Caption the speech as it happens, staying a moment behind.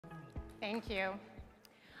Thank you.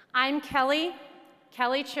 I'm Kelly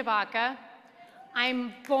Tshibaka.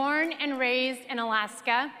 I'm born and raised in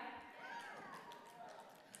Alaska.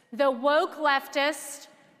 The woke leftist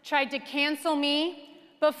tried to cancel me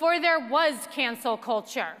before there was cancel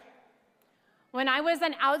culture. When I was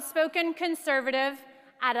an outspoken conservative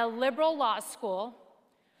at a liberal law school,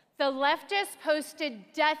 the leftists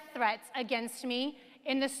posted death threats against me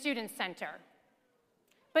in the student center.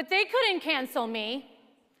 But they couldn't cancel me.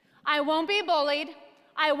 I won't be bullied,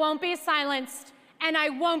 I won't be silenced, and I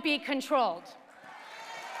won't be controlled.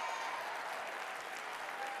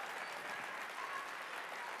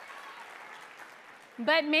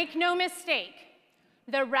 But make no mistake,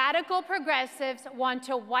 the radical progressives want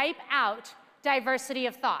to wipe out diversity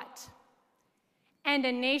of thought. And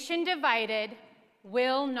a nation divided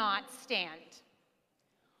will not stand.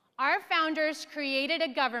 Our founders created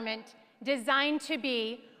a government designed to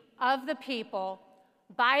be of the people,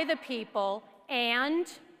 by the people, and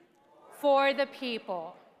for the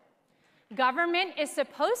people. Government is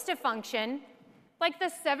supposed to function like the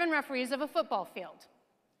 7 referees of a football field.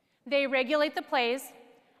 They regulate the plays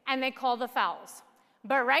and they call the fouls.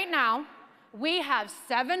 But right now, we have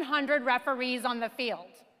 700 referees on the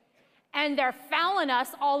field, and they're fouling us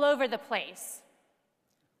all over the place.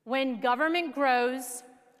 When government grows,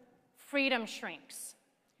 freedom shrinks.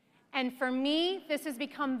 And for me, this has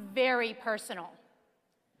become very personal.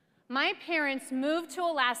 My parents moved to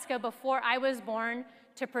Alaska before I was born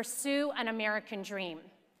to pursue an American dream.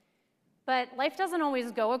 But life doesn't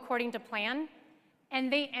always go according to plan, and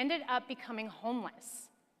they ended up becoming homeless.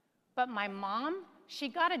 But my mom, she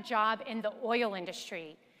got a job in the oil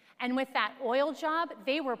industry. And with that oil job,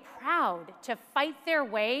 they were proud to fight their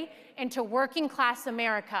way into working class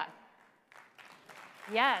America.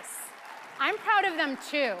 Yes, I'm proud of them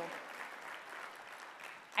too.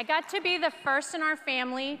 I got to be the first in our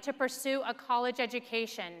family to pursue a college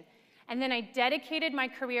education, and then I dedicated my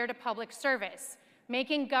career to public service,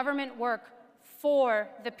 making government work for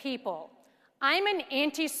the people. I'm an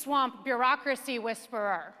anti-swamp bureaucracy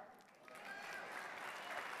whisperer.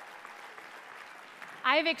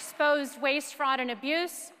 I've exposed waste, fraud, and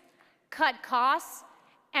abuse, cut costs,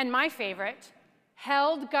 and my favorite,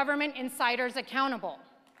 held government insiders accountable.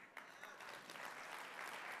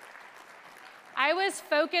 I was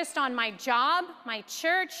focused on my job, my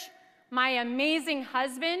church, my amazing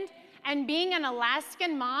husband, and being an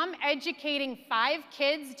Alaskan mom educating 5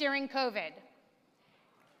 kids during COVID.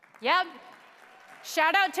 Yep,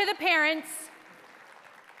 shout out to the parents.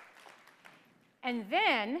 And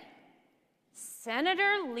then,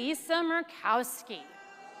 Senator Lisa Murkowski.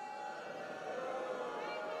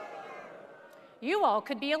 You all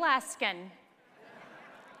could be Alaskan.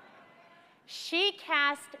 She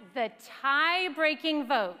cast the tie-breaking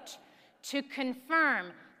vote to confirm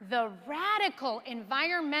the radical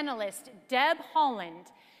environmentalist Deb Haaland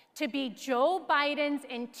to be Joe Biden's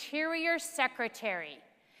Interior Secretary.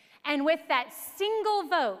 And with that single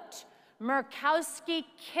vote, Murkowski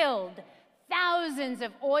killed thousands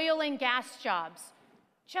of oil and gas jobs,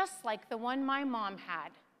 just like the one my mom had.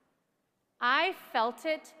 I felt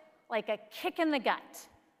it like a kick in the gut.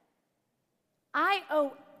 I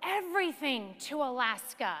owe everything to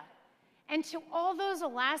Alaska and to all those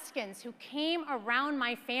Alaskans who came around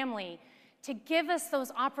my family to give us those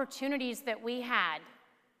opportunities that we had.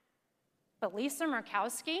 But Lisa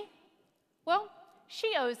Murkowski, well,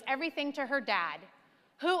 she owes everything to her dad,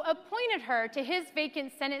 who appointed her to his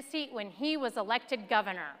vacant Senate seat when he was elected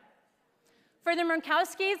governor. For the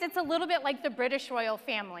Murkowskis, it's a little bit like the British royal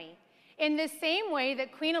family. In the same way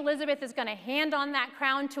that Queen Elizabeth is going to hand on that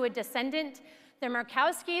crown to a descendant, the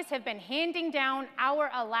Murkowskis have been handing down our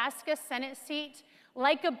Alaska Senate seat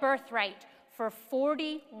like a birthright for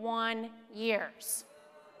 41 years.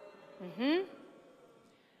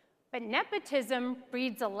 But nepotism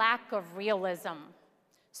breeds a lack of realism.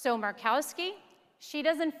 So Murkowski, she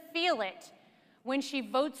doesn't feel it when she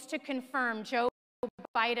votes to confirm Joe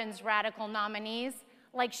Biden's radical nominees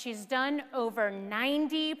like she's done over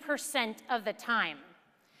 90% of the time.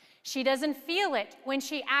 She doesn't feel it when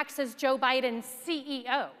she acts as Joe Biden's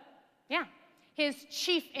CEO. Yeah, his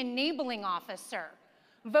chief enabling officer,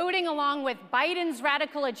 voting along with Biden's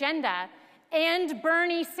radical agenda and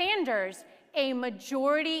Bernie Sanders a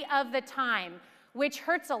majority of the time, which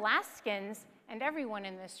hurts Alaskans and everyone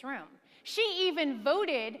in this room. She even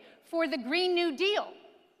voted for the Green New Deal,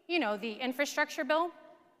 you know, the infrastructure bill.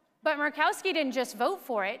 But Murkowski didn't just vote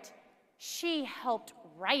for it, she helped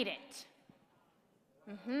write it.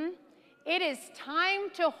 It is time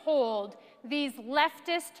to hold these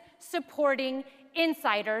leftist supporting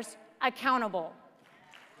insiders accountable.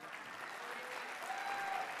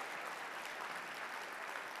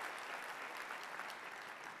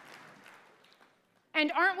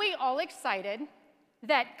 And aren't we all excited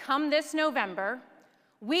that come this November,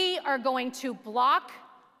 we are going to block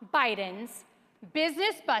Biden's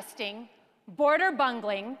business-busting,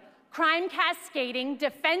 border-bungling, crime-cascading,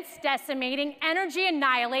 defense-decimating,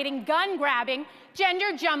 energy-annihilating, gun-grabbing,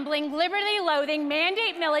 gender-jumbling, liberty-loathing,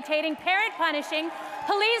 mandate-militating, parent-punishing,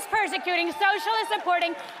 police-persecuting,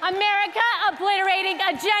 socialist-supporting, America-obliterating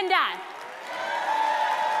agenda.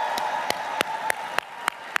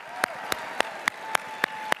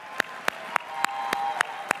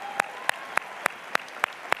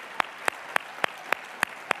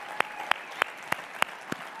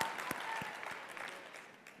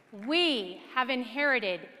 We have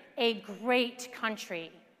inherited a great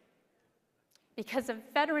country because of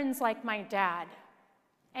veterans like my dad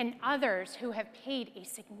and others who have paid a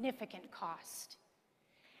significant cost.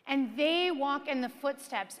 And they walk in the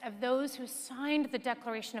footsteps of those who signed the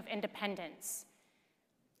Declaration of Independence.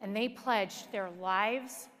 And they pledged their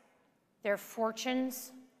lives, their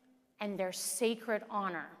fortunes, and their sacred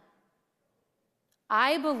honor.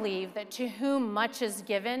 I believe that to whom much is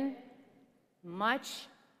given, much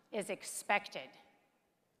is expected.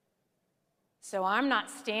 So I'm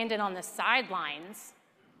not standing on the sidelines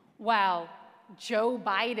while Joe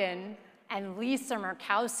Biden and Lisa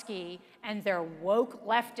Murkowski and their woke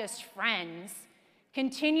leftist friends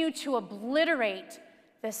continue to obliterate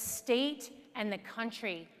the state and the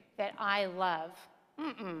country that I love.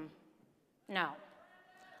 No.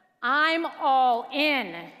 I'm all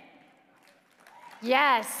in.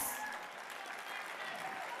 Yes.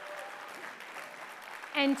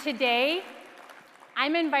 And today,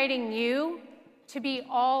 I'm inviting you to be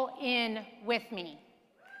all in with me.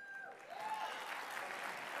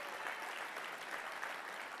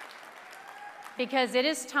 Because it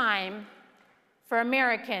is time for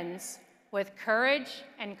Americans with courage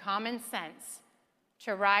and common sense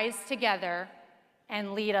to rise together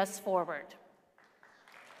and lead us forward.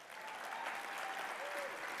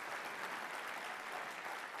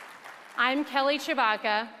 I'm Kelly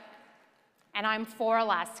Tshibaka, and I'm for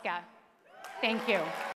Alaska. Thank you.